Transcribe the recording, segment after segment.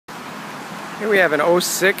Here we have an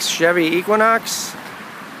 '06 Chevy Equinox.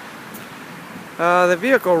 The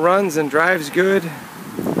vehicle runs and drives good.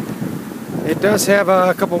 It does have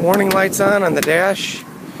a couple warning lights on the dash.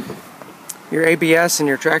 Your ABS and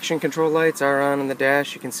your traction control lights are on the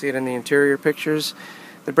dash. You can see it in the interior pictures.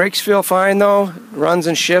 The brakes feel fine though. Runs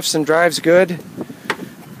and shifts and drives good.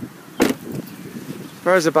 As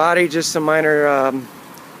far as the body, just some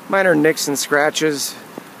minor nicks and scratches.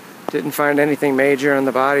 Didn't find anything major on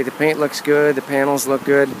the body. The paint looks good. The panels look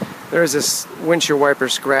good. There's this windshield wiper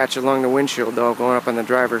scratch along the windshield though, going up on the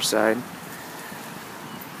driver's side.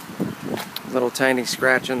 Little tiny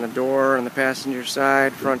scratch on the door on the passenger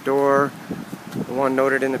side, front door. The one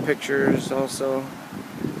noted in the pictures also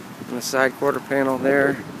on the side quarter panel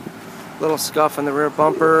there. Little scuff on the rear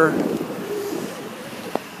bumper.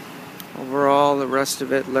 Overall, the rest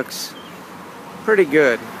of it looks pretty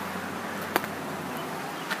good.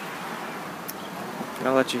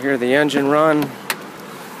 I'll let you hear the engine run.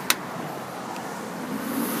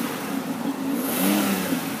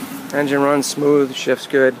 Engine runs smooth, shifts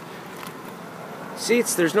good.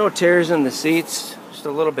 Seats, there's no tears in the seats. Just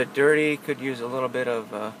a little bit dirty. Could use a little bit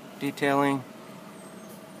of detailing.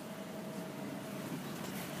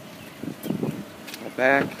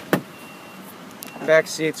 The back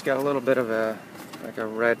seat's got a little bit of a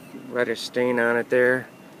reddish stain on it there.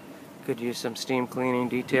 Could use some steam cleaning,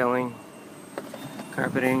 detailing.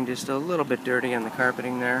 Carpeting, just a little bit dirty on the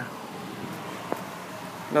carpeting there.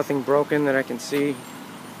 Nothing broken that I can see.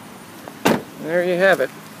 There you have it.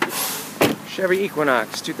 Chevy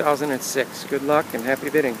Equinox 2006. Good luck and happy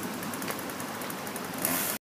bidding.